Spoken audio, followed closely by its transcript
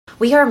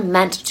We are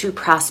meant to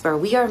prosper.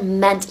 We are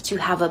meant to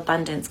have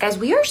abundance. Guys,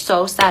 we are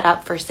so set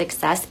up for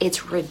success.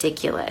 It's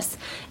ridiculous.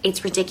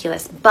 It's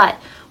ridiculous. But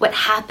what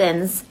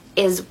happens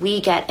is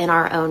we get in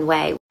our own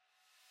way.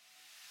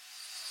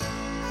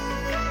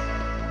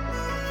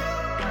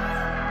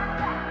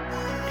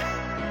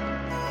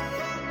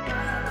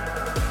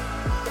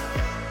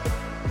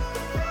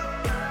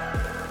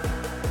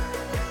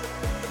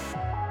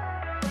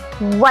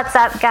 What's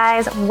up,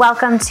 guys?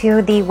 Welcome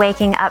to the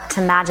Waking Up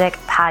to Magic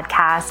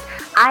podcast.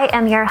 I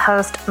am your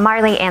host,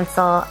 Marley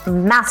Ansell,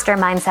 master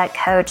mindset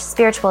coach,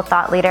 spiritual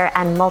thought leader,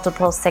 and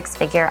multiple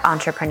six-figure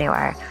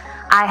entrepreneur.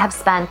 I have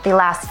spent the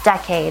last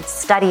decade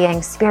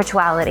studying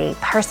spirituality,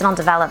 personal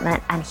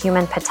development, and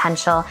human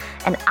potential,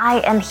 and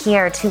I am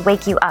here to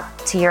wake you up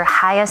to your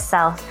highest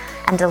self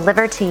and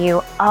deliver to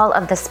you all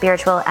of the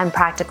spiritual and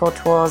practical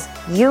tools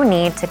you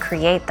need to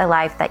create the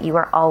life that you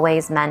are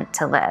always meant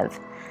to live.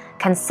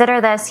 Consider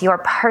this your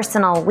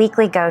personal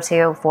weekly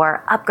go-to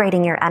for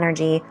upgrading your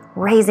energy,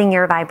 raising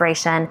your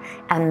vibration,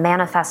 and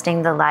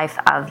manifesting the life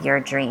of your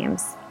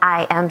dreams.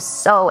 I am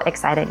so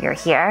excited you're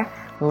here.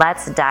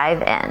 Let's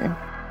dive in.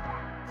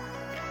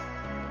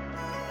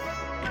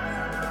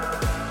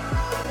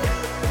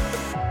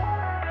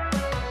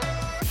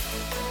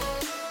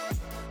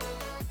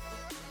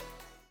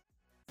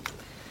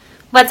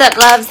 What's up,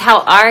 loves? How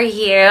are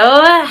you?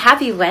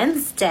 Happy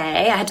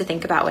Wednesday. I had to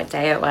think about what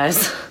day it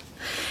was.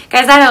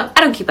 Guys, I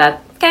don't keep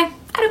up, okay?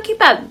 I don't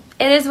keep up.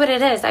 It is what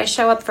it is. I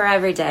show up for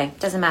every day.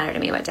 Doesn't matter to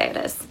me what day it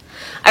is.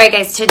 All right,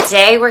 guys,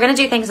 today we're going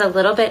to do things a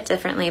little bit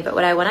differently, but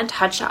what I want to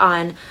touch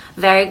on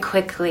very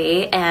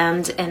quickly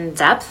and in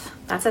depth,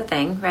 that's a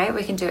thing, right?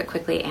 We can do it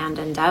quickly and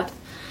in depth,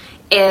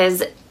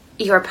 is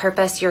your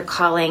purpose, your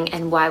calling,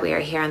 and why we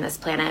are here on this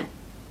planet.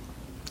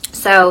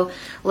 So,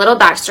 little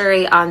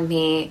backstory on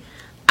me.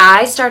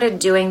 I started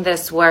doing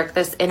this work,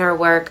 this inner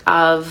work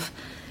of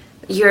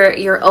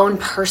your own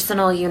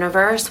personal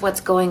universe,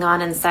 what's going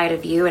on inside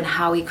of you and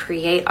how we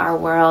create our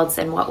worlds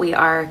and what we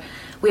are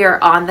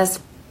on this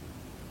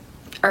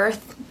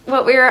earth,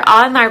 what we are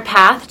on our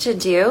path to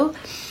do.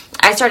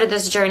 I started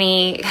this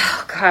journey,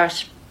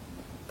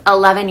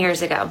 11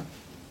 years ago.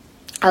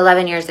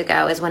 11 years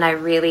ago is when I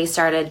really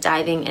started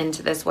diving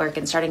into this work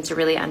and starting to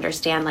really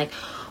understand like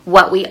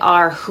what we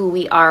are, who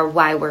we are,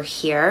 why we're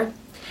here.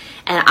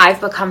 And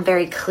I've become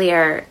very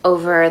clear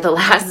over the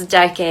last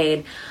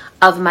decade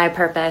of my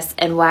purpose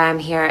and why I'm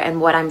here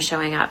and what I'm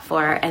showing up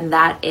for. And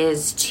that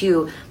is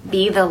to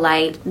be the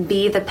light,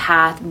 be the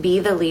path, be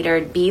the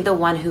leader, be the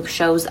one who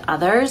shows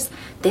others.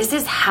 This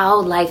is how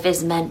life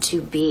is meant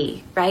to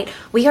be, right?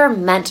 We are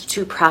meant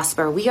to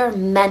prosper. We are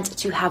meant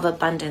to have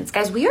abundance.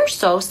 Guys, we are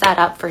so set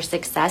up for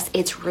success.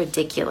 It's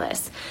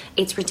ridiculous.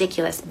 It's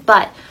ridiculous.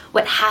 But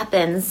what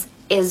happens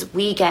is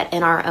we get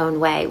in our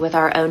own way with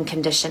our own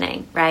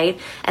conditioning, right?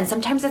 And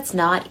sometimes it's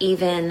not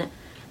even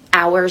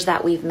ours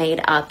that we've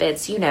made up.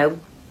 It's,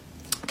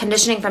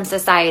 conditioning from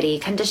society,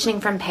 conditioning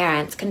from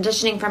parents,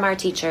 conditioning from our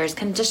teachers,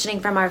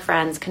 conditioning from our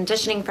friends,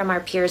 conditioning from our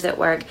peers at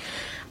work.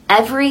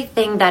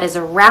 Everything that is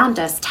around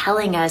us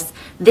telling us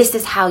this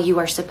is how you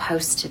are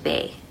supposed to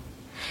be.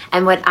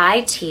 And what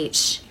I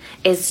teach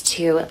is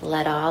to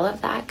let all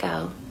of that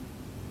go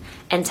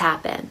and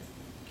tap in.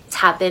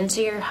 Tap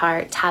into your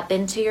heart, tap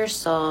into your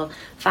soul,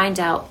 find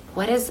out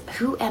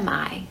who am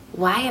I?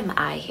 Why am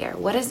I here?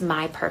 What is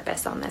my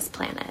purpose on this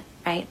planet,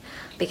 right?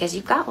 Because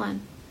you've got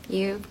one.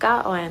 You've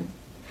got one.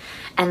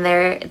 And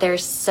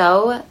there's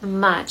so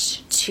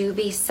much to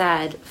be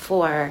said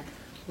for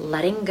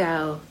letting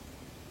go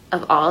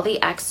of all the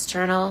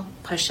external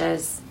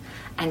pushes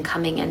and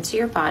coming into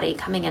your body,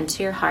 coming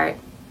into your heart,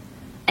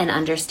 and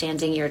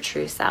understanding your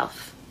true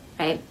self,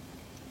 right?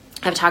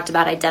 I've talked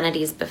about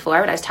identities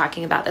before, but I was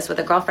talking about this with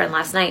a girlfriend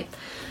last night.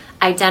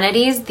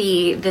 Identities,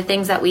 the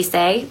things that we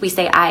say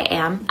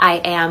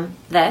I am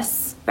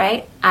this,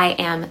 right? I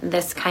am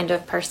this kind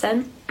of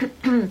person.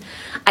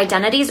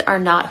 Identities are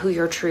not who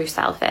your true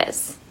self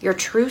is. Your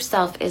true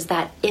self is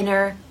that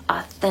inner,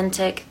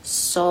 authentic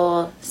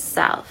soul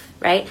self,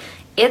 right?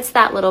 It's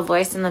that little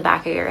voice in the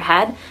back of your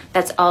head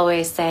that's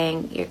always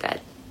saying, you're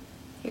good,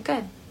 you're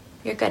good,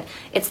 you're good.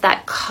 It's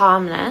that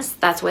calmness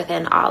that's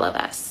within all of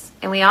us.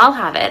 And we all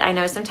have it. I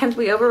know sometimes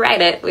we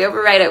override it. We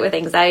override it with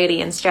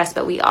anxiety and stress,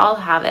 but we all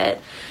have it.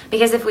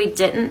 Because if we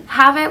didn't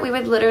have it, we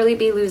would literally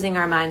be losing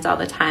our minds all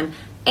the time.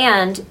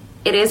 And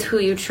it is who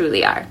you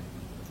truly are.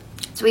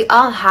 So we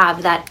all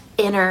have that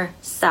inner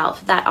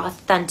self, that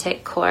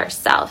authentic core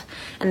self.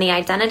 And the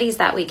identities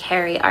that we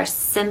carry are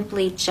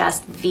simply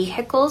just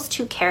vehicles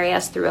to carry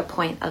us through a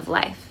point of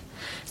life.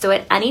 So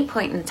at any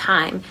point in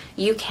time,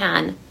 you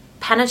can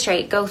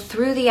penetrate, go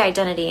through the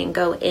identity and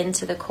go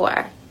into the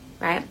core,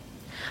 right?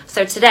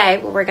 So today,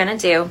 what we're going to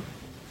do,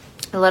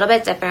 a little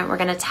bit different, we're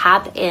going to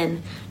tap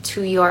in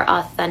to your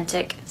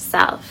authentic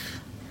self.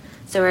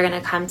 So we're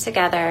going to come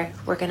together,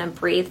 we're going to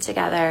breathe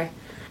together,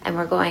 and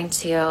we're going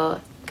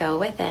to go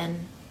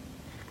within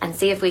and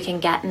see if we can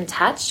get in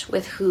touch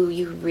with who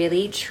you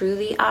really,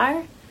 truly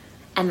are.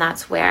 And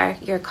that's where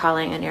your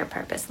calling and your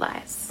purpose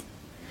lies.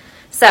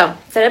 So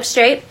sit up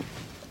straight.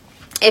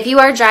 If you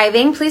are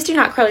driving, please do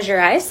not close your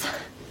eyes.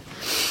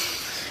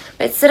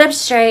 But sit up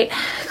straight,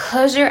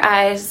 close your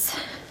eyes,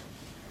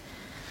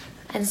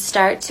 and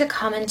start to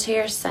come into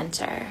your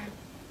center.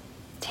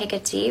 Take a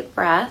deep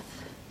breath.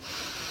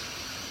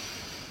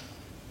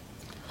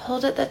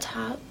 Hold at the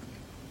top.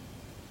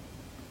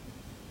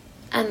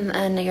 And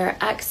then your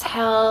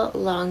exhale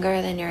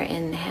longer than your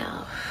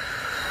inhale.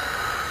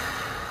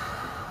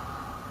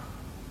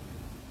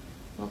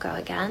 We'll go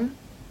again.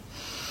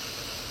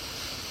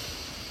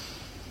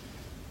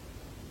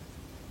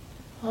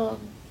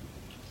 Hold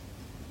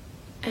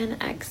and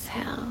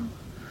exhale.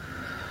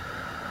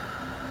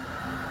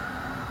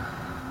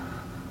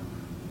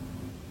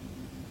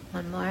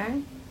 One more.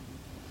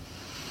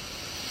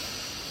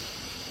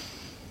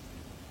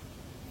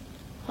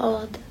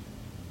 Hold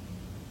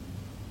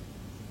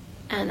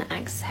and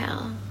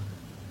exhale.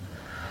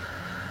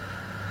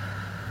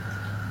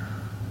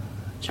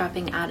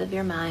 Dropping out of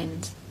your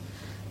mind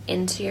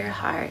into your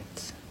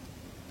heart.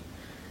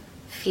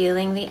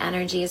 Feeling the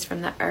energies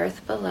from the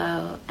earth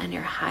below and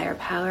your higher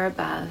power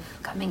above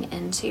coming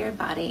into your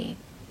body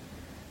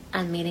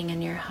and meeting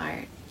in your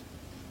heart.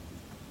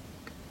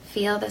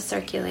 Feel the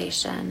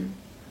circulation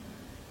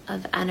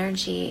of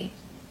energy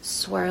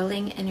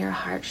swirling in your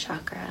heart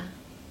chakra.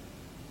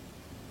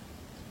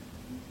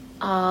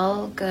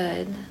 All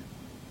good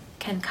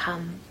can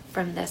come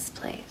from this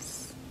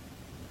place.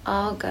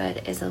 All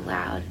good is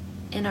allowed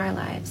in our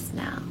lives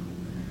now.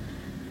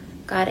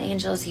 God,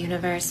 angels,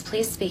 universe,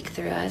 please speak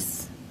through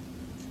us.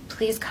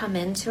 Please come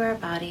into our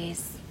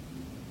bodies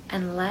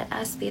and let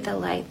us be the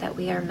light that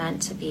we are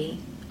meant to be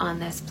on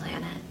this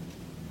planet.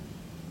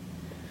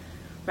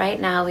 Right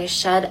now, we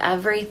shed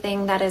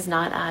everything that is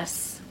not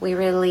us. We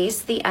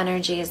release the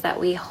energies that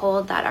we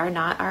hold that are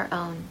not our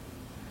own.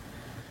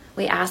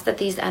 We ask that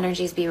these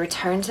energies be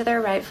returned to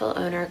their rightful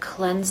owner,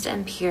 cleansed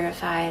and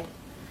purified.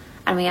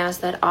 And we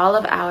ask that all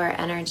of our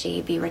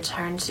energy be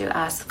returned to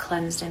us,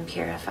 cleansed and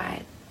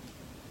purified.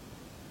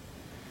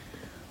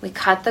 We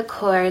cut the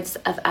cords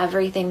of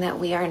everything that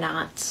we are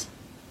not.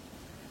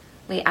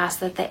 We ask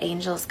that the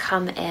angels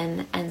come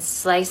in and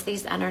slice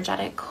these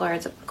energetic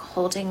cords,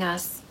 holding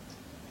us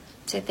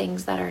to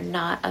things that are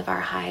not of our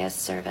highest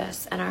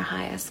service and our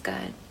highest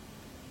good.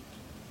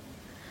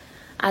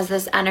 As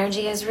this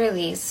energy is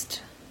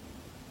released,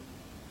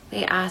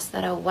 we ask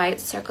that a white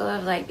circle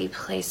of light be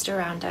placed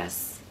around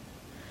us,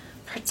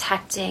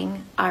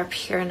 protecting our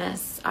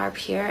pureness, our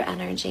pure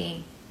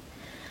energy,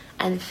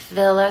 and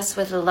fill us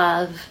with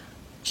love,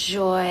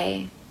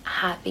 joy,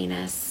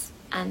 happiness,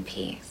 and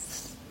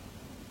peace.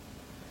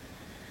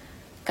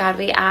 God,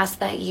 we ask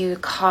that you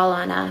call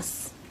on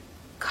us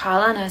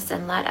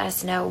and let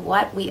us know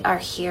what we are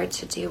here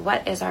to do.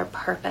 What is our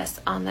purpose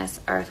on this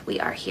earth? We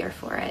are here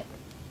for it.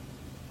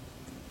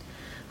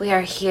 We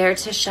are here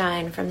to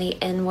shine from the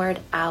inward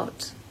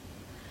out.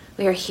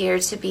 We are here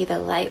to be the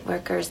light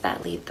workers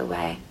that lead the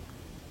way.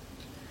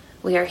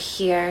 We are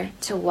here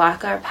to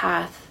walk our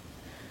path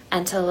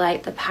and to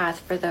light the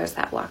path for those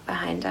that walk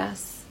behind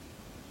us.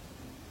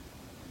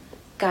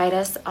 Guide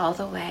us all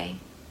the way.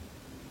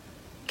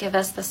 Give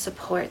us the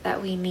support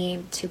that we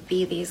need to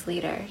be these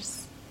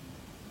leaders.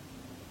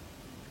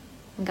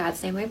 In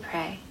God's name we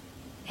pray.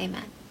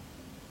 Amen.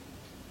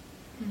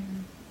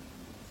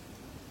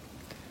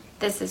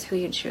 This is who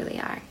you truly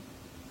are.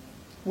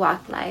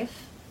 Walk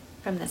life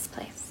from this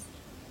place.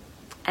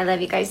 I love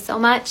you guys so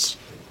much.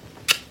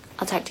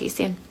 I'll talk to you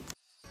soon.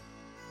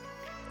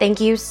 Thank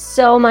you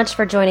so much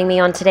for joining me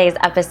on today's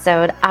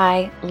episode.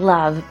 I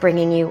love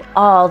bringing you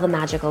all the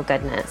magical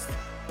goodness.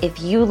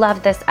 If you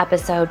loved this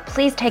episode,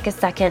 please take a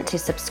second to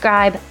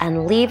subscribe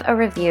and leave a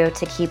review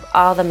to keep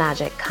all the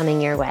magic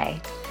coming your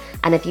way.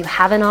 And if you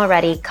haven't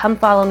already, come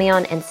follow me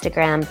on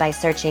Instagram by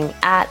searching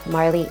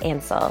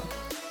 @MarleyAnsel.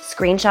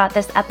 Screenshot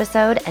this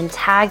episode and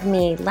tag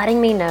me, letting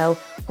me know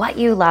what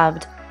you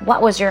loved,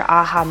 what was your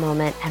aha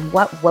moment, and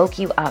what woke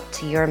you up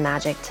to your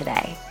magic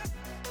today.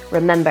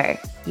 Remember,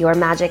 your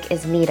magic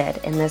is needed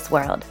in this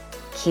world.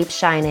 Keep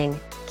shining,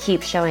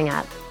 keep showing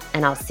up,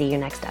 and I'll see you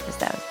next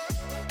episode.